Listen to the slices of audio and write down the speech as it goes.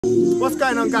What's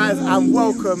going on, guys, and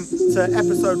welcome to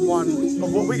episode 1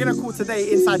 of what we're going to call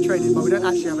today Inside Training, but we don't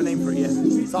actually have a name for it yet.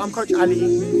 So I'm Coach Ali,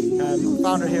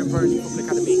 founder here at Pro Football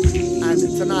Academy, and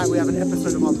tonight we have an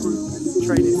episode of our group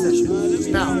training session.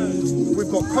 Now, we've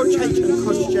got Coach H and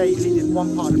Coach J leading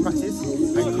one part of the practice,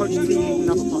 and Coach T leading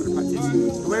another part of the practice.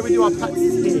 The way we do our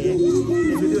practice here is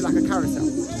we do it like a carousel.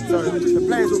 So the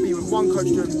players will be with one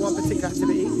coach doing one particular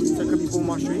activity, so it could be ball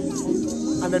mastery,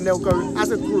 and then they'll go as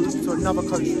a group to another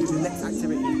coach to do the next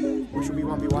activity, which will be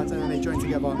 1v1s, and then they join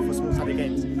together for small-sided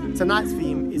games. Tonight's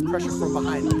theme is pressure from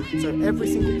behind. So every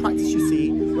single practice you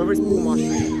see, whether it's ball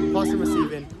mastery, passing,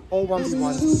 receiving, or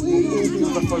 1v1s, will all be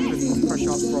with a focus on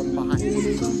pressure from behind.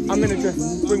 I'm going to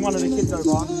just bring one of the kids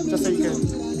over, just so you can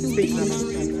speak to them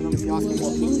and obviously ask them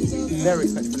what they're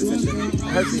expecting for the session.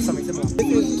 Hopefully something similar. This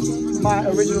is my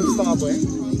original star boy.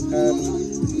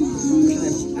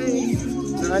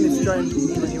 So Ernest joined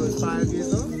when he was 5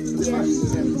 years old. Yeah.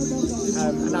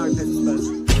 And now he plays for Spurs.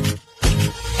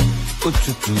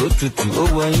 Òtútù ó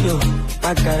wọ̀nyí o,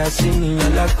 bákàrà sí ni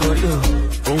alákọ̀ọ́lẹ̀ o,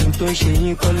 ohun tó ń ṣe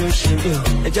yín kọ́ ló ń ṣe mí o,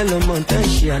 ẹjẹ́ lọ mọ̀ nǹkan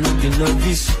ṣe ànábì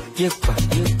nọ́bìsì, yépa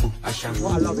yépo àṣàmù.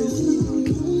 What I love is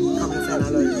coming and saying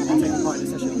hello and taking part in the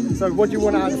session. So what do you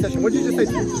want out of the session? What did you just say?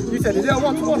 You said, is it a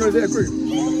one-to-one or is it a group?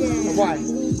 And why?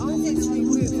 I want it to be a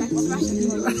group, like a fashion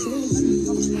group.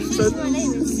 So,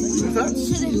 what's that?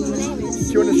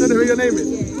 Do you want to show them who your name is?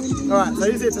 Yeah. Alright, so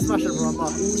he's here to smash everyone,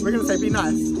 but we're going to say be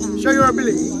nice. Show your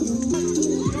ability.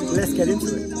 Let's get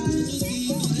into it.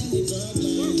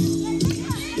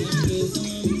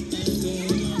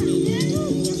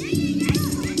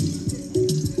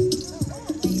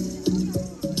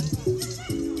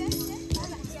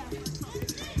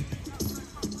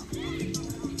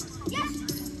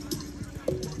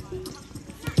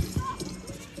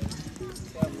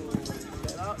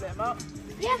 Let him up.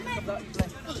 Yeah,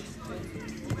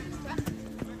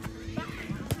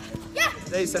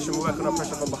 Today's session we're working on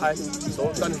pressure from behind. So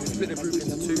what we've done is we split the group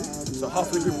into two. So half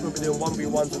the group will be doing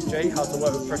 1v1s with Jay, how to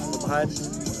work with pressure from behind.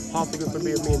 Half the group will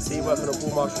be with me and T, working on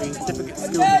ball mastery, different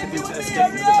skills you can do to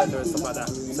escape the defender and stuff like that.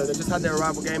 So they just had their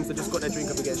arrival games, they just got their drink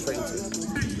and we're getting straight into it.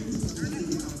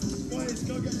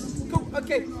 Cool,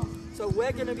 okay. So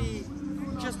we're going to be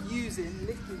just using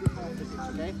literally this half the pitch,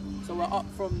 okay? So we're up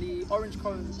from the orange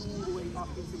cone all the way up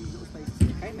into these little spaces,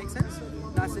 okay? Makes sense?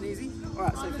 Nice and easy.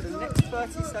 Alright, so for the next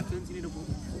 30 seconds, you need a ball.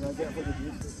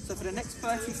 So for the next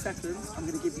 30 seconds, I'm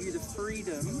going to give you the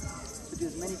freedom to do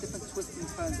as many different twists and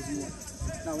turns as you want.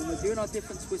 Now, when we're doing our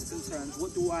different twists and turns,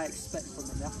 what do I expect from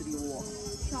them? They have to be what?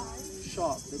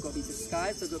 Sharp. They've got to be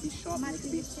disguised, they've got to be sharp, and they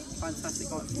can be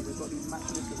fantastic answers. They've got to be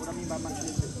matchalistic. What do I mean by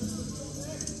matchalistic?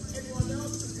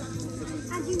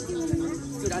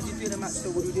 Good, as you do the match,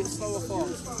 so what do you do? Slow or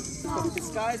fast? It's got to be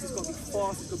disguised, it's got to be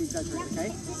fast, it's got to be exaggerated,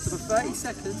 okay? So for 30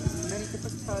 seconds, as many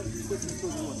different turns, twists and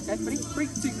turns you want, okay? Ready? 3,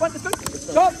 2, 1, let's go!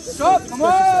 Stop! Come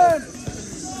on!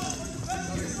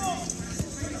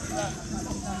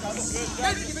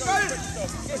 Good, keep it going!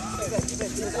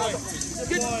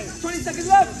 Good, 20 seconds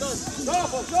left! Go,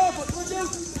 what do we do?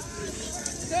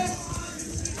 10,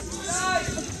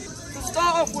 9. To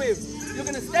start off with, you're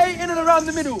going to stay in and around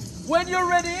the middle. When you're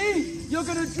ready, you're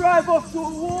going to drive off to a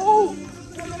wall.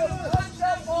 You're going to punch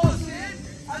that pass in.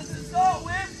 And to start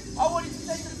with, I want you to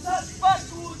take a touch back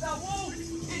towards that wall.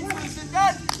 Into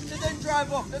that, to then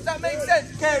drive off. Does that make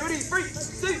sense? Okay, ready? 3, 2,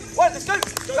 1, let's go.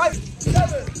 7,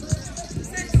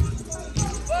 6,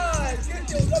 5, good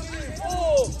deal,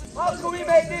 4. How can we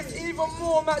make this even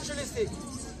more naturalistic?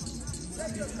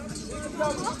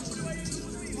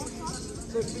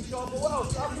 So to be sharp or well,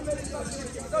 how can you make it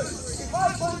naturalistic? So if I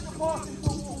wanted to pass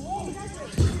into a wall, in the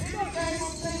game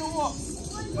I'm saying what?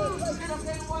 I'm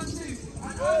saying 1, 2,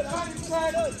 and I'm trying to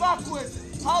turn backwards.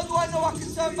 How do I know I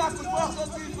can turn backwards? What else do I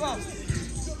do first?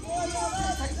 What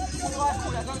do I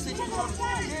call that? Don't take pictures.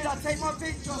 Dude, I take my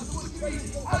pictures. What do you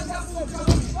mean?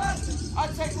 I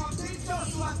take my pictures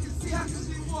so I can see I can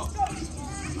do what?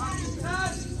 I can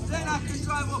turn, then I can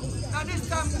drive off. Now this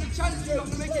time I'm going to challenge you,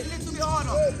 I'm going to make it a little bit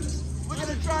harder. We're going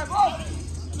to drive off.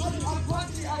 I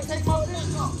punch it, I take my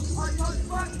picture. I touch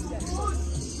back forward.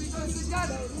 We go to that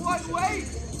one way,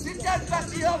 sit that back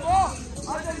the other.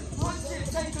 I then punch it,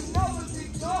 take another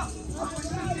picture. And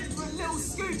we're looking for a little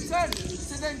scoop turn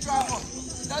to then drive off.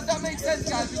 Does that make sense,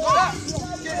 guys? You got that?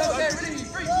 Get up there, ready?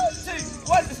 3, 2,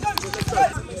 1, let's go.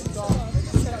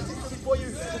 Before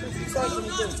you start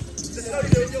something, let's go,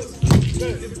 do it yours.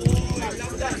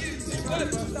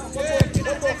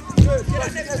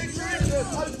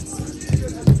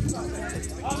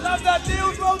 I love that, Neil,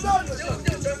 well done. Don't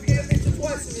forget to picture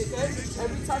twice to me, okay?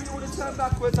 Every time you want to turn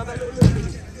backwards, have that little look.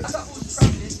 As that ball's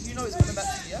travelling, you know it's coming back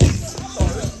to you, yeah? So,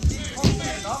 keep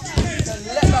confident enough.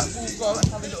 go and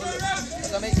have a little look. Does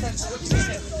that make sense? What do you mean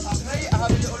here? I play, I have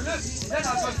a little look, then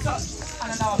I go touch, and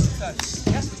then now I can turn.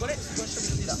 Yes, we got it? You've got to show me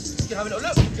to do that. You can have a little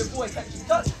look, good boy, catch your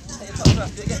touch, take your touch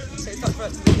first, do it again. Take your touch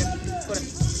first, do it again. Got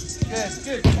it. Good,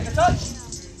 good. Take a touch.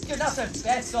 Good, now turn.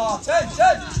 Better. Turn,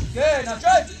 turn. Good, now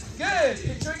drive. Good.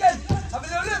 Picture again. Have a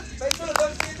little look. Make sure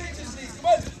don't see your pictures, please. Come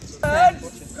on. And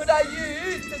could I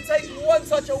use to take one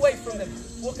touch away from them?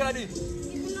 What can I do?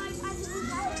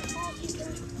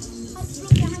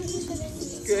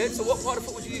 Good. So what part of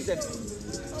foot would you use then? If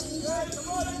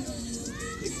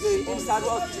the inside,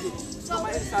 what else would you do? On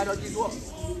my inside, I'll use what?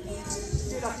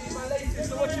 Good, I'll use my laces.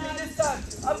 So what do you mean this time?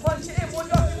 I'll punch it in. What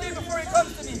do I have to do before it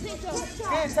comes to me?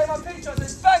 Good, take my picture. Then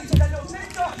bang, take that little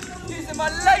picture. Using my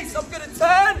lace, I'm going to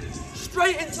turn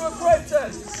straight into a pro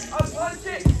turn. I'll punch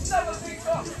it, another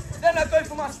picture. Then I go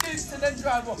for my scoops and then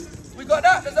drive off. We got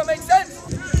that? Does that make sense?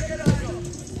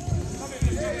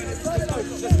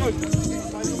 Let's go.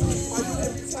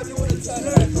 Every time you want to turn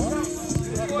around,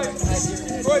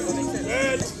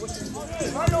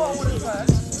 if I know I want to turn,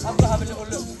 I've got to have a little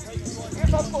look.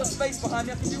 If I've got space behind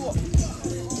me, I can do what?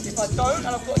 If I don't and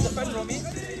I've got a defender on me,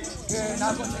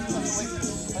 now I've got to take something away from me.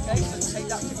 Okay, so take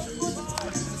that picture.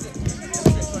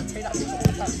 Take that picture all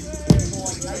the time.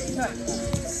 Boy, now you turn.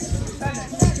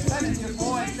 Turn it, good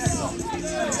boy. Let's go.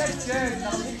 Good,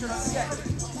 now picture it again.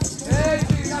 Good,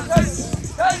 now turn.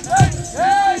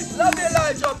 Hey, love it,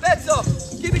 Elijah, better.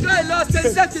 Keep it going, last 10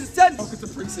 seconds, 10. Welcome to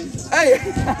pre-season. Hey.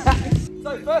 So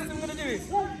first thing I'm going to do is,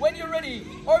 when you're ready,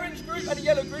 orange group and a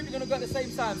yellow group, you're going to go at the same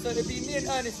time. So it'll be me and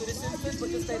Ernest for this instance, but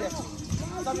just stay there. So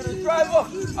I'm going to drive off.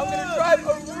 I'm going to drive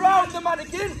around the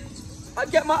mannequin. I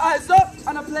get my eyes up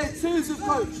and I play twos with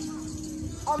coach.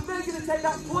 I'm then going to take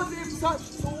that positive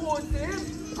touch towards him.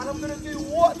 And I'm going to do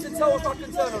what to tell if I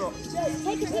can turn or not. Good,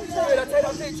 I take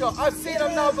that picture. I've seen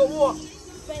him now, but what?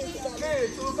 Good,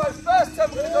 so we'll go first time,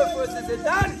 we're going to go for a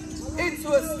Zidane, into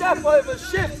a step over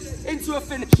shift, into a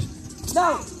finish.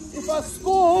 Now, if I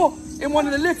score in one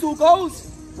of the little goals,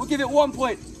 we'll give it 1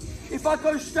 point. If I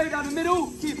go straight down the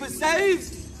middle, keeper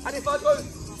saves. And if I go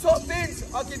top bins,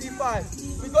 I'll give you 5.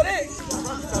 We got it?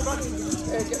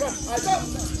 Get run. Eyes up.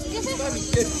 Good.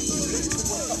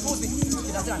 Pause me.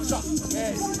 Okay, that's that. Shot.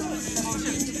 Yeah.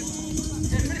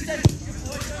 Finish it.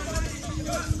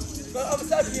 Go other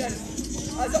side with me, Ernest.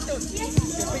 Eyes up, Dylan. Yeah,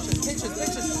 pictures.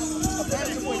 Up there,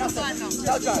 good boy, that's it.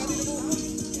 Now drive.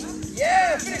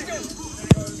 Yeah, finish, Dylan.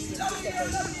 Lovely.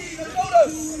 Solo.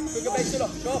 Quicker base,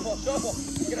 Dylan. Sharp off.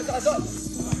 Get those eyes up.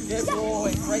 Good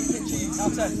boy, great picture. Now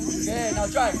turn. Yeah, now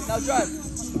drive.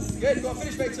 Good, go on,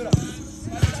 finish base, Dylan.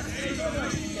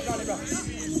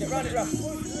 Get round it, rough.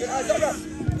 Good, eyes up, rough.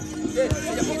 Good,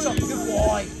 take your picture. Good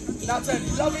boy. Now turn.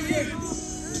 Lovely you.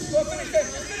 Go on, finish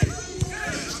base.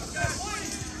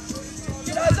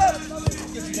 Eyes up!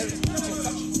 Good, you know it. Good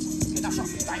touch. Good, now shot.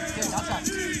 Bang. Good, now try.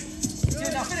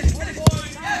 Good, now finish.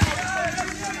 Yeah!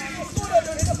 Don't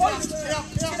hit the point.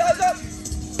 Good, eyes up.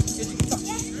 Good, you can touch.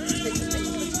 Good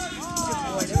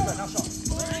boy, there we go, now shot.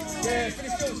 Yeah,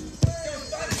 finish, skills.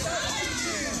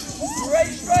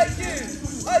 Great strike, you.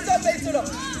 Eyes up, base it up.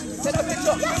 Set that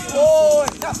picture. Good boy.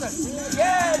 Now turn.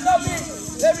 Yeah, lovely.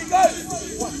 There we go.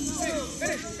 1, 2,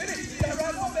 finish. Do that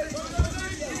round 1, baby.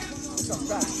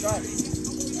 Drive.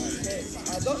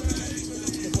 Eyes up.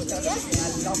 Good boy, I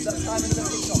love that time in the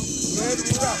picture. Good,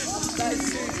 rough. That is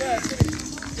super.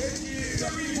 Finish.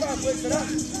 Good.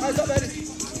 Eyes up, Eddie.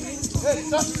 Good,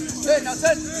 stop. Good, now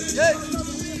turn. Good.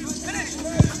 Finish.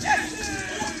 Yes.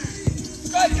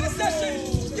 Strike in the session.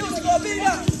 Skills have got to be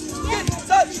there. Good,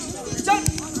 touch. Jump.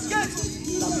 Good.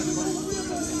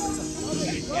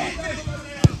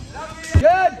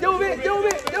 Yeah, deal with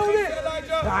it.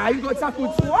 Nah, you got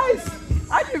tackled twice.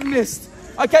 And you've missed.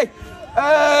 Okay.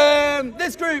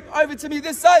 This group, over to me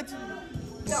this side.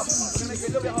 Now, I'm going to make it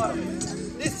a little bit harder.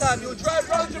 This time, you'll drive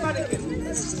round your mannequin.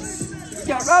 You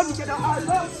get round, you get that eyes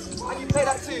up, and you play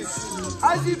that twos.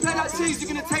 As you play that twos,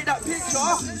 you're going to take that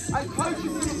picture, and coach is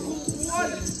going to call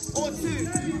 1 or 2.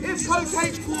 If Coach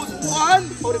H calls 1,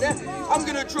 hold it there, I'm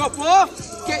going to drop off,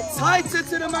 get tighter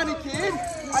to the mannequin,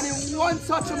 and in 1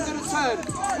 touch, I'm going to turn.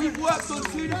 We've worked on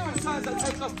 2 different turns that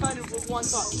take us turning with 1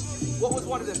 touch. What was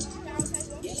one of them?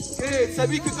 Good, so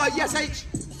we could go, yes, H.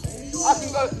 I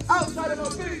can go outside of my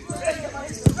boot, get my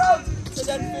hips around, to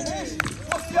then finish.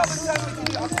 What's the other turn we can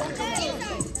do?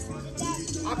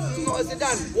 I'm not a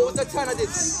Zidane. What was the turn I did?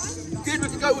 Good, we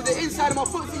can go with the inside of my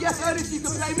foot. So yes, Ernest, you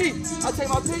can play me. I'll take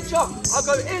my picture, I'll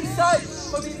go inside,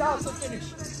 put me down to finish.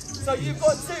 So you've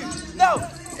got 2. Now,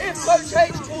 if Coach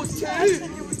H calls 2,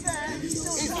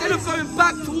 Instead of going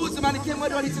back towards the mannequin, where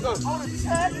do I need to go?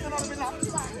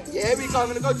 Yeah, here we go. I'm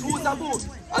going to go towards that ball.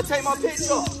 I take my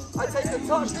picture. I take the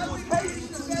touch towards Paige.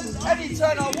 Any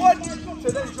turn I want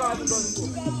to then drive and go on the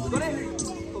ball. Got it?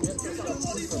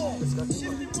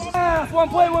 Yeah,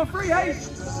 1.13, hey?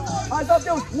 Eyes up,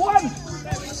 girls. 1.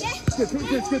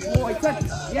 Good boy. 10.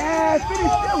 Yeah,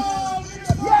 finish, girls.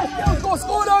 Yeah, girls,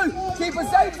 score though. Keeper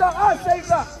saves that. I save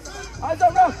that. Eyes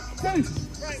up, Ralph. 2.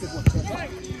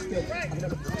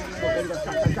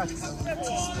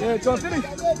 Good, go on, finish.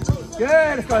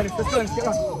 Good, let's go, let's get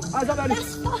on. Eyes up, Ernest.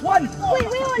 1. Wait,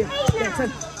 we're on 8 now.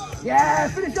 10. Yeah,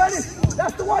 finish, Ernest.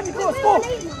 That's the one you got to score.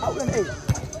 How we're on 8?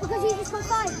 Because he just got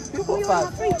 5. Who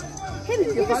got 5? 3. Him,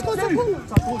 you just scored top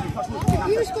corner.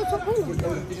 You just scored top corner.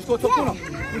 Did you score top corner?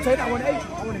 You take that one 8. I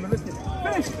want him to lift it.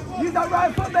 Finish. Use that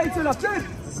right foot, mate, to the good.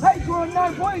 Hey, you're on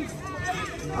 9 points.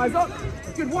 Eyes up.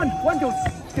 Good, 1. Jules.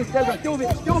 Good, there we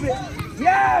go. Still a bit.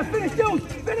 Yeah, finish, Jules.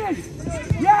 Finish.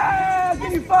 Yeah,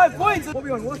 give you 5 points. What are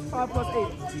we on? What's 5 plus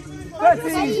 8?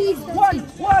 13.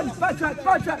 1.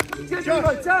 Backtrack. Good, you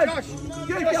got 10.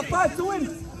 Good, you got 5 to win.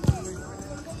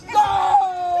 Go!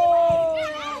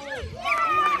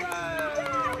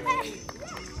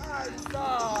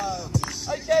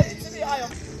 Okay, to the eye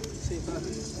on.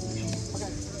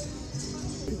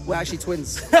 We're actually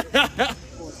twins.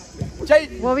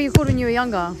 What were you called when you were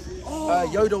younger?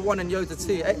 Yoda 1 and Yoda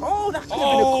 2. Oh, that could have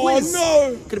been a quiz.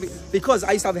 No! Could have been, because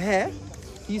I used to have hair.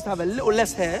 He used to have a little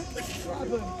less hair.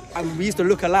 And we used to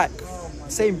look alike.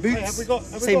 Same boots,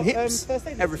 same hips,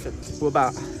 everything. We're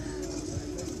about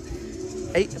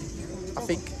 8, I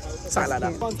think. Something like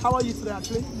that. How are you today,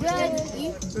 actually? Good.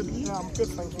 Good. Yeah, I'm good,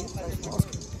 thank you. Thanks for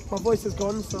asking. My voice is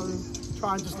gone, so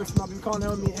try and just listen up. If you can't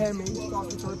hear me, just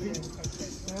ask me to repeat.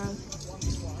 Yeah.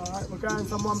 Alright, we're going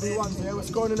some 1v1s here. We're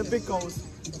scoring in the big goals.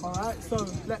 Alright, so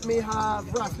let me have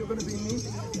Raph, you're going to be me.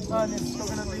 Ernest, you're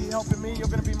going to be helping me. You're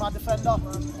going to be my defender.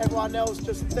 Everyone else,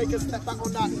 just take a step back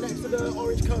on that next to the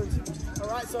orange cones.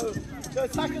 Alright, so the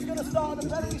attacker's going to start on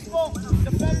the penalty spot.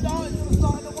 Defender is going to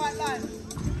start on the white line.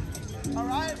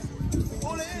 Alright?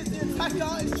 All it is, the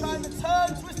attacker is trying to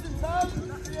turn, twist and turn,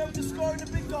 to be able to score in the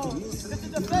big goal. If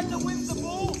the defender wins the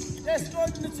ball, they're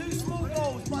scoring in the 2 small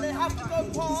goals, but they have to go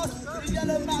past the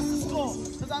yellow mat to score.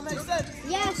 Does that make sense?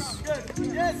 Yes.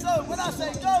 Good. Yeah, so when I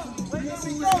say go, when you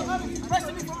go, Ernest,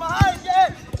 pressing me from behind,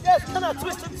 yeah. Yes, can I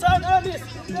twist and turn, Ernest?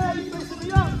 Yeah, he's twisting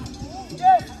me up.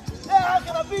 Yes. Yeah, how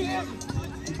can I beat him?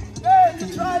 Yeah, to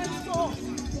try and score.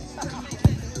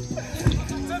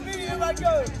 To beat him, I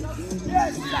go.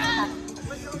 Yes.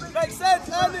 Makes sense.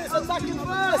 Ernest attacking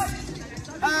first.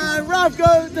 And Rav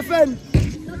go defend.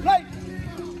 Play.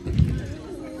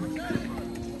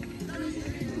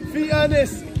 Feet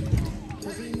Ernest.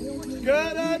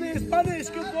 Good Ernest. Punish.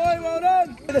 Good boy. Well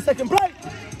done. In a second play.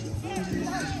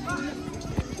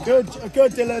 Good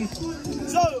Dylan.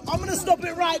 So I'm going to stop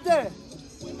it right there.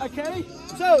 Okay.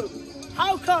 So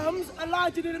how comes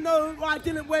Elijah didn't know where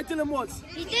Dylan was?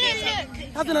 He didn't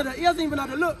look. He hasn't even had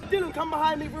a look. Dylan, come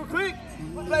behind me real quick.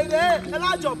 Play there.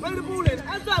 Elijah, play the ball in.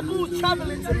 As that ball's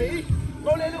travelling to me,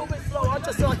 roll it a little bit slower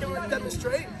just so I can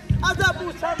demonstrate. As that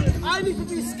ball's travelling, I need to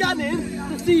be scanning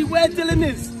to see where Dylan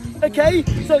is. Okay?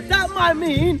 So that might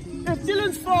mean if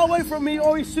Dylan's far away from me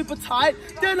or he's super tight,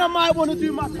 then I might want to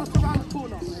do my touch around the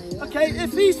corner. Okay?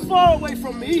 If he's far away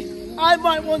from me, I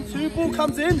might want to, ball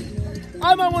comes in,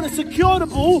 I might want to secure the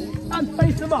ball and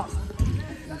face him up.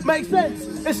 Makes sense?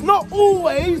 It's not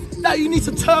always that you need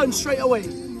to turn straight away.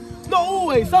 Not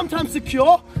always. Sometimes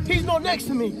secure. He's not next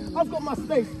to me. I've got my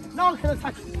space. Now I can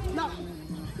attack him. Now,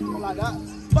 not like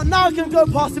that. But now I can go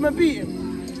past him and beat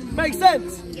him. Makes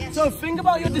sense? Yes. So think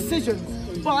about your decisions.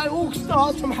 But it all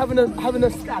starts from having a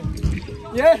scan.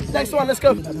 Yeah? Next one, let's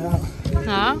go.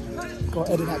 Huh? Got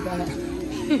to edit that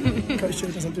back. Coach Joe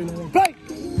doesn't do no wrong. Play!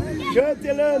 Good,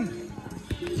 Dylan.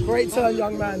 Great turn,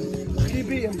 young man. You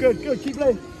beat him. Good. Keep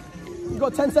playing. You've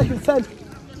got 10 seconds. 10,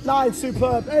 9,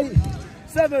 superb. 8,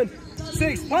 7,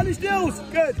 6. Punish deals.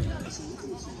 Good.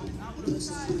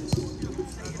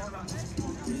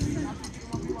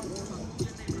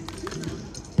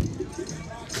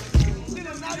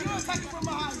 Now you're attacking from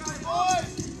behind. Boys.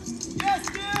 Yes,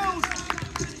 deals.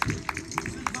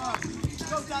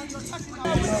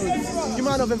 You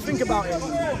might not even think about it,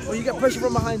 or you get pressure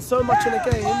from behind so much in a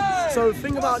game. So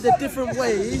think about the different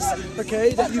ways,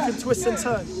 okay, that you can twist and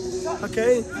turn,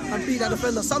 okay, and beat that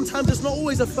defender. Sometimes it's not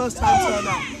always a first time turn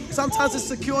out. Sometimes it's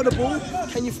secure the ball.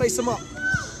 Can you face them up?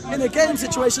 In a game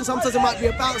situation, sometimes it might be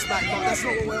a bounce back, but that's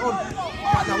not what we're on.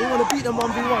 Right now, we want to beat them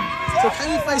 1v1. So can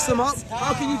you face them up?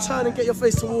 How can you turn and get your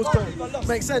face towards goal?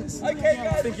 Makes sense? I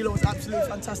think you lot was absolutely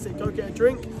fantastic. Go get a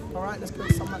drink. All right, let's go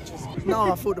to some matches.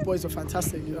 No, I thought the boys were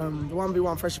fantastic. The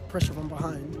 1v1 pressure from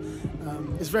behind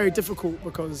is very difficult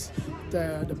because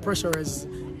the pressure is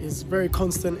very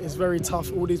constant, it's very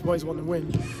tough. All these boys want to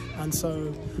win. And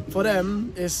so for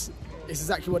them, it's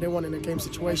exactly what they want in a game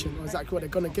situation, or exactly what they're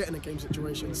going to get in a game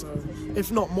situation. So if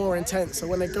not more intense, so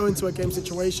when they go into a game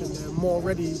situation, they're more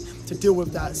ready to deal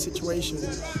with that situation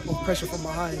of pressure from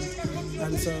behind.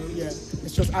 And so yeah,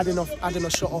 it's just adding a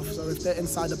shot off. So if they're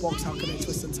inside the box, how can they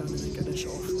twist and turn and get their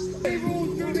shot off?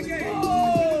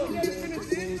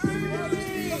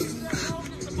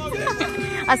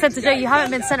 I said to Joe, you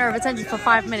haven't been centre of attention for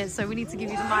 5 minutes, so we need to give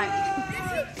you the mic.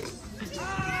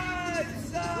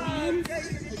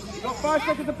 Got 5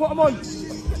 seconds to put them on.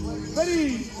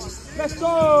 Ready? Let's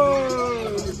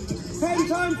go! 10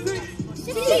 times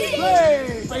 6.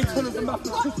 Play! Based is a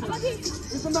mathematician.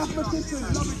 It's a mathematician.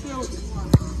 Love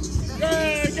it,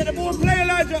 yeah, get the ball, play,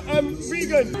 Elijah.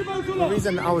 Regan. The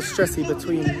reason I was stressy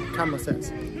between camera sets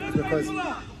is because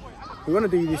we want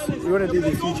to do these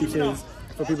YouTube series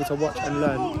for people to watch and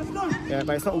learn. Yeah,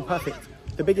 but it's not all perfect.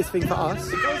 The biggest thing for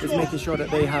us is making sure that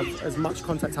they have as much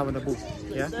contact time on the ball.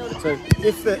 Yeah. So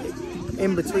if the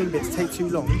in-between bits take too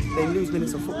long, they lose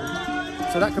minutes of football.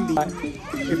 So that can be like,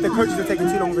 if the coaches are taking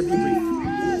too long with a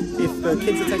debrief, if the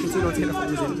kids are taking too long to get the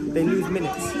footballs in, they lose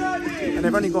minutes. And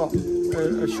they've only got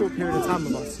a short period of time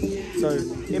with us. So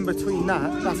in between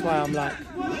that, that's why I'm like,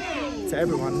 to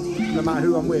everyone, no matter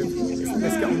who I'm with,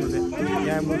 let's get on with it.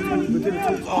 Yeah, and we'll do the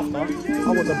talks after. I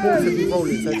want the ball to be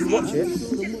rolling. So if you watch it,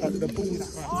 the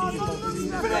ball's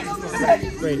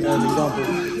great example,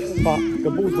 but the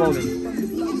ball's rolling.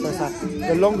 So it's like,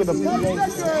 the longer the ball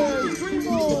rolls,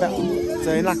 the better. So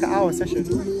in like an hour session,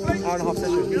 hour and a half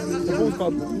session, the ball's got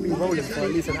to be rolling for at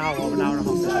least an hour or an hour and a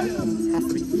half session. Has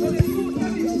to be.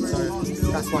 So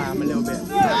that's why I'm a little bit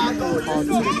hard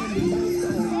to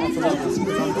after that, because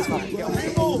I'm just like, get on with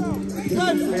the ball.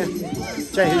 Yeah.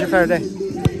 Jay, who's your player of the day?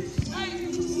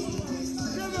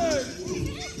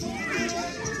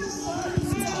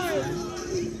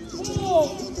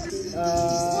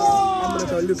 I'm going to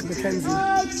go Luca McKenzie,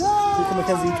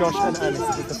 Josh and Ernest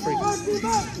with the 3.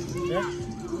 Yeah?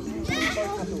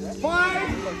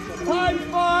 5 times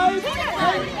 5.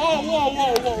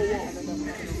 Whoa.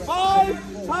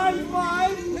 5 times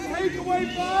 5. Take away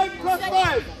 5 plus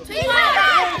 5.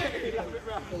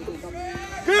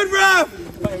 Good, Raph.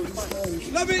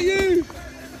 Love it, you.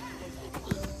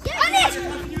 Can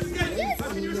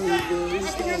you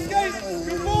escape?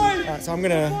 Good boy. Alright, so I'm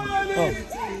going to...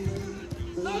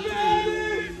 Love it,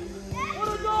 Andy. What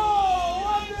a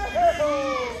goal.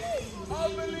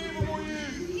 Unbelievable, you.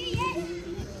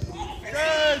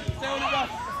 Good. Stay on the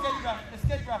Raph.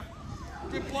 Escape, Raph.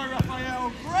 Good boy, Raphael.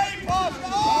 Great pass.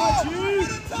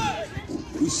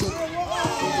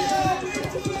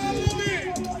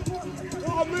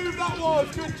 What a move that was.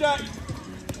 Good, Jack.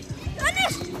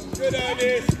 Good,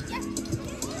 Ernest.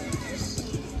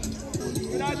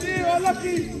 Good idea,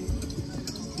 unlucky.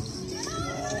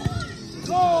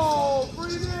 Oh, 3-0.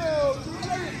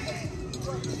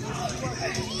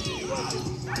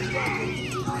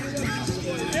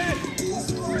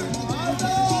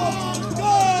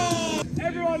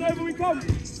 Everyone, over we come.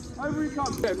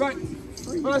 Okay, right.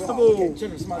 First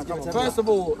of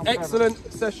all, excellent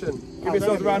session. Give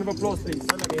yourselves a round of applause, please.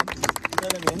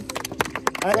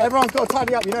 everyone's got to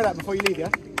tidy up, you know that, before you leave, yeah?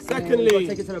 Secondly,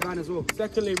 take it to the van as well.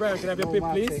 Secondly, Ryan, can I have your bib,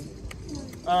 please?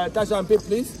 Dajan, bib,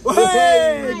 please.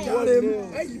 Hey, got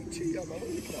him. Hey, you cheater, man.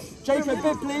 Jacob,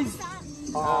 bib, please.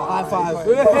 High five.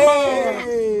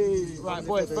 Hey. Right,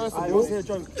 boys, first of all, a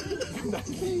joke.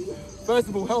 First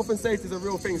of all, health and safety is a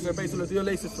real thing, so basically, do your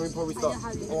laces for me before we start.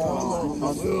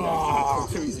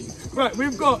 Too easy. Right,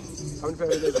 we've got... How many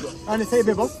players have we got? And say a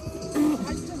bit, boss.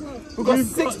 We've got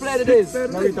 6 players days.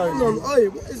 No, we don't. Come on, oi,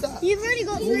 what is that? You've already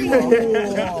got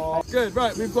 3. Good,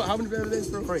 right, we've got how many players days?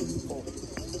 3.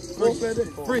 4 player days?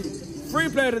 3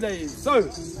 player of the days. So,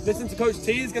 listen to Coach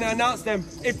T, he's going to announce them.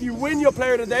 If you win your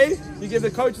player of the day, you give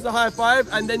the coaches a high five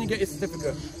and then you get your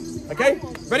certificate. Okay?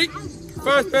 Ready?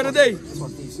 First player of the day.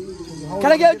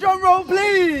 Can I get a drum roll,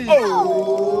 please?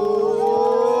 Oh!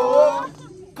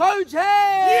 Coach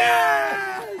Hay!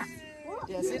 Yes!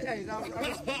 Yes, hey,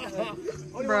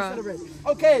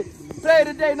 Okay, player of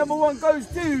the day number 1 goes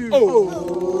to...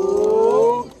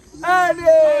 Oh! Ernest!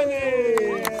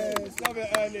 Love it,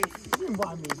 Ernest. You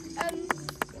invite me.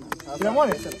 You don't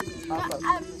want it?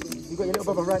 You got your little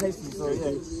brother right next to you, so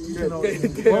yeah. Good.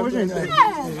 What was you doing?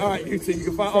 Alright, you two, you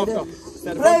can fight after.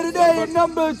 Player of the day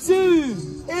number 2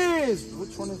 is...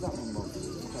 Which one is that one, bro?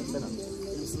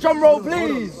 Drum roll,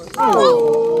 please. Oh.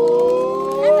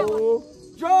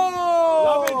 Joe.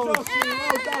 Love it, Josh.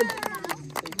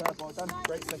 Well done.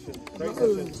 Great session. Great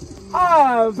session.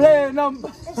 Player number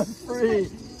 3 is,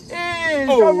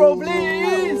 drum roll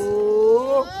please,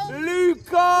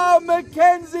 Luca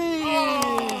McKenzie.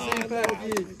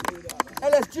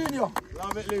 LS Junior.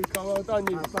 Love it, Luca. Well done,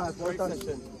 you. Great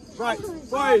session. Right,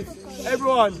 boys,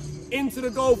 everyone, into the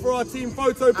goal for our team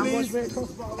photo, please.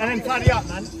 And then tidy up,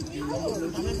 man.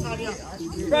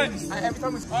 Right,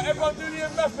 everyone do the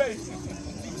Mbappe.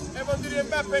 Everyone do the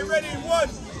Mbappe. Ready? 1,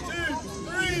 2,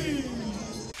 3.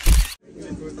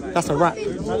 That's a wrap.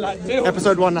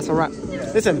 Episode 1, that's a wrap.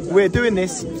 Listen, we're doing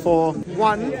this for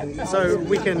one, so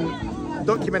we can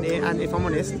document it, and if I'm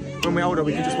honest, when we're older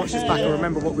we can just watch this back and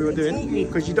remember what we were doing,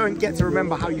 because you don't get to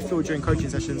remember how you feel during coaching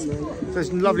sessions. So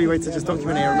it's a lovely way to just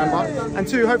document it and remember. And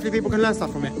 2, hopefully people can learn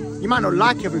stuff from it. You might not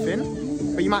like everything,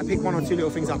 but you might pick 1 or 2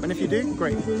 little things up, and if you do,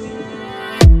 great.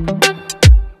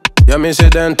 Jag minns ju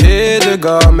den tid du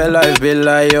gav mig life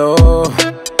billar, yo.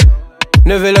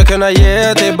 Nu vill jag kunna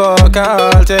ge tillbaka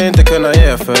allt jag inte kunna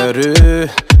ge förut.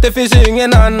 Det finns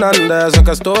ingen annan där som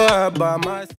kan stå här bara mig.